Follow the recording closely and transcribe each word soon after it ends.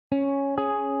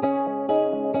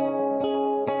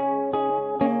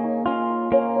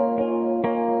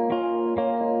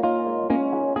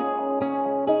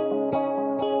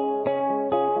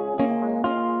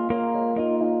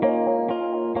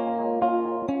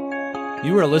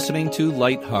You are listening to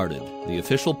Lighthearted, the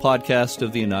official podcast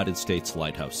of the United States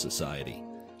Lighthouse Society.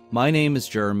 My name is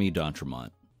Jeremy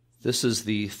D'Entremont. This is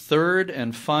the third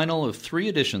and final of 3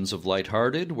 editions of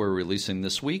Lighthearted we're releasing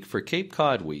this week for Cape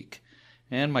Cod Week.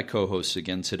 And my co-host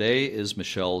again today is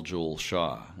Michelle Jewell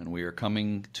Shaw, and we are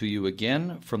coming to you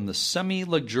again from the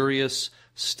semi-luxurious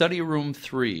Study Room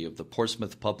 3 of the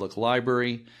Portsmouth Public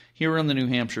Library here on the New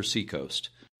Hampshire seacoast.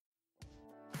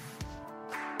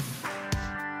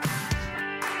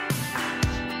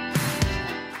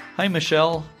 Hi,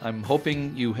 Michelle. I'm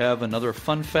hoping you have another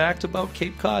fun fact about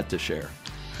Cape Cod to share.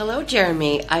 Hello,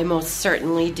 Jeremy. I most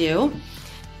certainly do.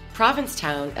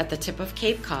 Provincetown at the tip of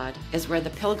Cape Cod is where the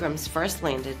Pilgrims first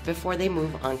landed before they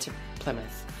moved on to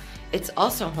Plymouth. It's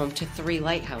also home to 3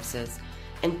 lighthouses,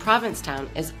 and Provincetown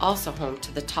is also home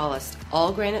to the tallest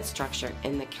all-granite structure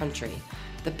in the country,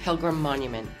 the Pilgrim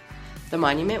Monument. The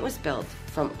monument was built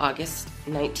from August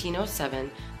 1907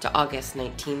 to August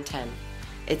 1910.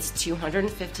 It's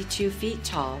 252 feet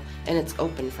tall, and it's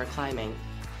open for climbing.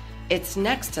 It's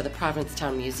next to the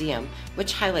Provincetown Museum,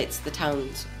 which highlights the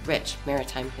town's rich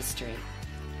maritime history.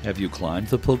 Have you climbed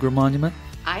the Pilgrim Monument?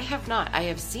 I have not. I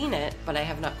have seen it, but I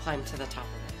have not climbed to the top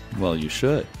of it. Well, you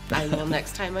should. I will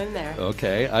next time I'm there.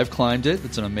 Okay, I've climbed it.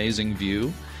 It's an amazing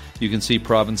view. You can see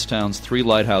Provincetown's 3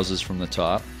 lighthouses from the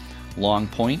top: Long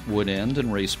Point, Wood End,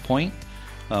 and Race Point,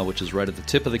 which is right at the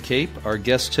tip of the Cape. Our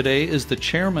guest today is the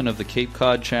chairman of the Cape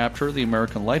Cod Chapter of the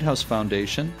American Lighthouse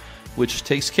Foundation, which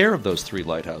takes care of those 3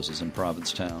 lighthouses in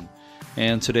Provincetown.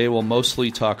 And today we'll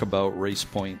mostly talk about Race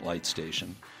Point Light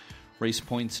Station. Race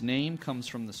Point's name comes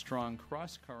from the strong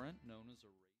cross current known as